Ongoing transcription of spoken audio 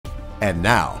And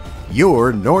now,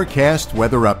 your Norcast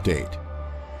weather update.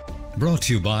 Brought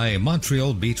to you by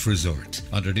Montreal Beach Resort.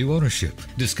 Under new ownership,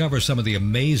 discover some of the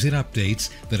amazing updates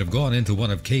that have gone into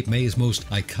one of Cape May's most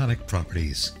iconic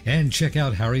properties. And check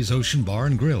out Harry's Ocean Bar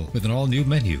and Grill with an all-new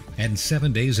menu and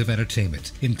 7 days of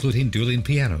entertainment, including dueling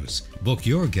pianos. Book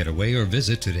your getaway or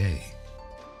visit today.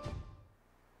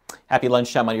 Happy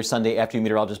lunchtime on your Sunday afternoon.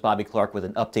 Meteorologist Bobby Klark with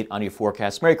an update on your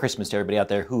forecast. Merry Christmas to everybody out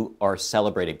there who are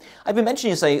celebrating. I've been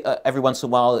mentioning this every once in a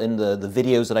while in the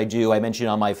videos that I do. I mention it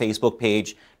on my Facebook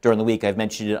page during the week. I've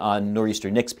mentioned it on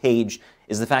Nor'easter Nick's page,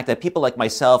 is the fact that people like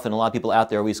myself and a lot of people out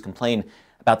there always complain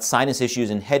about sinus issues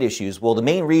and head issues. Well, the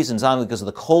main reasons are because of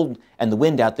the cold and the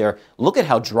wind out there. Look at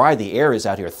how dry the air is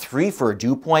out here. 3 for a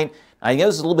dew point. I know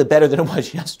this is a little bit better than it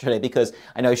was yesterday because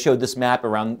I know I showed this map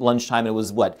around lunchtime and it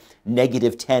was, what,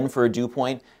 -10 for a dew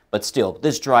point? But still,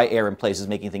 this dry air in place is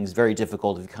making things very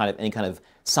difficult if any kind of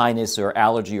sinus or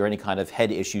allergy or any kind of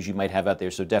head issues you might have out there.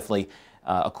 So definitely,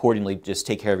 accordingly, just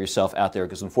take care of yourself out there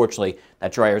because unfortunately,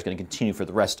 that dry air is going to continue for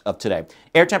the rest of today.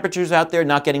 Air temperatures out there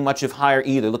not getting much of higher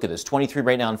either. Look at this, 23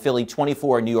 right now in Philly,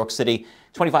 24 in New York City,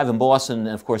 25 in Boston,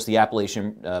 and of course the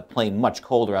Appalachian Plain much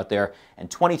colder out there,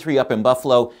 and 23 up in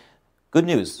Buffalo. Good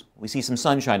news, we see some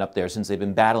sunshine up there since they've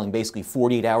been battling basically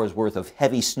 48 hours worth of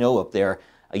heavy snow up there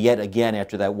yet again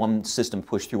after that one system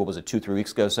pushed through, what was it, 2-3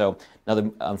 weeks ago. So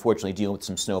another, unfortunately, dealing with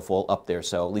some snowfall up there.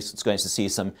 So at least it's nice to see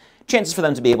some chances for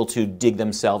them to be able to dig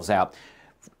themselves out.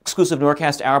 Exclusive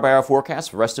Norcast hour-by-hour forecast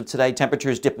for the rest of today.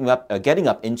 Temperatures dipping up, getting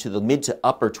up into the mid to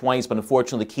upper 20s, but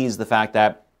unfortunately the key is the fact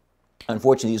that,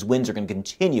 unfortunately, these winds are going to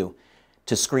continue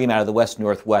to scream out of the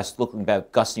west-northwest, looking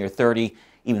about gusts near 30,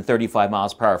 even 35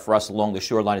 miles per hour for us along the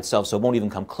shoreline itself. So it won't even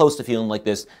come close to feeling like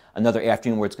this another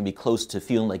afternoon where it's going to be close to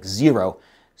feeling like 0.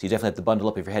 So you definitely have to bundle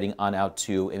up if you're heading on out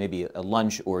to maybe a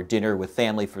lunch or dinner with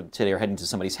family for today or heading to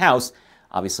somebody's house.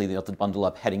 Obviously, they'll have to bundle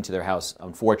up heading to their house,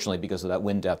 unfortunately, because of that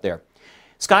wind out there.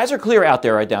 Skies are clear out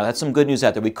there right now. That's some good news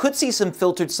out there. We could see some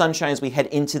filtered sunshine as we head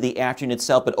into the afternoon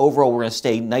itself, but overall we're going to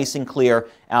stay nice and clear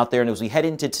out there. And as we head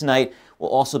into tonight, we'll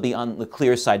also be on the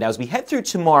clear side. Now, as we head through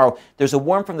tomorrow, there's a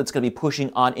warm front that's going to be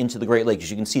pushing on into the Great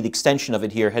Lakes. You can see the extension of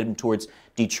it here heading towards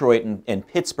Detroit and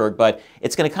Pittsburgh, but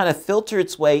it's going to kind of filter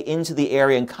its way into the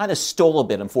area and kind of stall a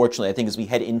bit, unfortunately, I think, as we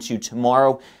head into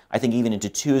tomorrow, I think even into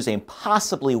Tuesday and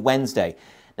possibly Wednesday.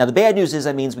 Now, the bad news is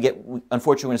that means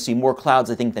unfortunately, we're going to see more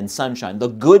clouds, I think, than sunshine. The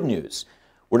good news,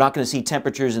 we're not going to see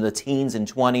temperatures in the teens and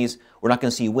 20s. We're not going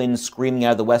to see winds screaming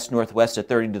out of the west-northwest at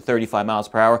 30 to 35 miles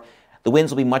per hour. The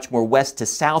winds will be much more west to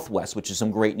southwest, which is some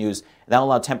great news. That'll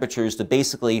allow temperatures to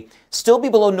basically still be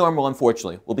below normal,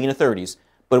 unfortunately. We'll be in the 30s,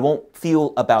 but it won't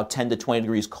feel about 10 to 20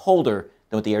 degrees colder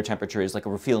than what the air temperature is like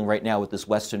we're feeling right now with this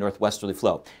west to northwesterly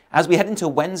flow. As we head into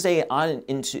Wednesday,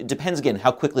 it depends again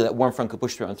how quickly that warm front could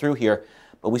push through here,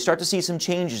 but we start to see some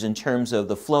changes in terms of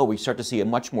the flow. We start to see a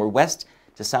much more west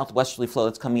to southwesterly flow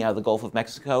that's coming out of the Gulf of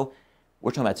Mexico. We're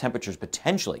talking about temperatures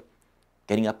potentially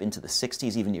getting up into the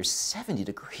 60s, even near 70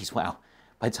 degrees. Wow.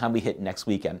 By the time we hit next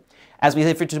weekend. As we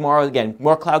head for tomorrow, again,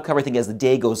 more cloud cover, I think, as the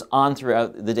day goes on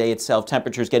throughout the day itself.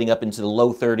 Temperatures getting up into the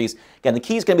low 30s. Again, the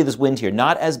key is going to be this wind here.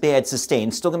 Not as bad,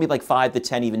 sustained. Still going to be like 5 to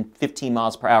 10, even 15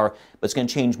 miles per hour, but it's going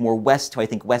to change more west to, I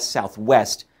think,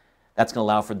 west-southwest. That's going to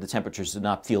allow for the temperatures to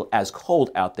not feel as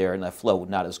cold out there and that flow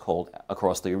not as cold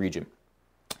across the region.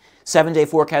 7-day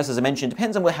forecast, as I mentioned,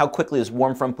 depends on how quickly this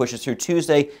warm front pushes through.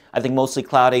 Tuesday, I think mostly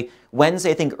cloudy.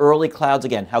 Wednesday, I think early clouds.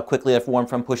 Again, how quickly that warm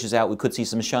front pushes out. We could see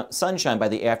some sunshine by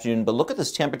the afternoon. But look at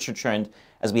this temperature trend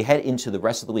as we head into the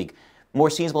rest of the week.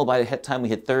 More seasonable by the time we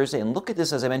hit Thursday. And look at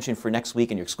this, as I mentioned, for next week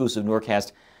in your exclusive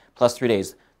Norcast plus 3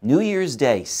 days. New Year's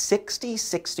Day,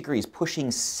 66 degrees,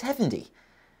 pushing 70.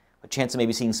 A chance of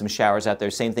maybe seeing some showers out there.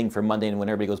 Same thing for Monday and when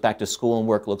everybody goes back to school and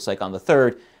work, looks like on the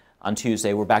 3rd. On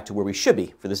Tuesday, we're back to where we should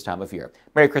be for this time of year.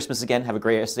 Merry Christmas again. Have a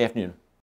great rest of the afternoon.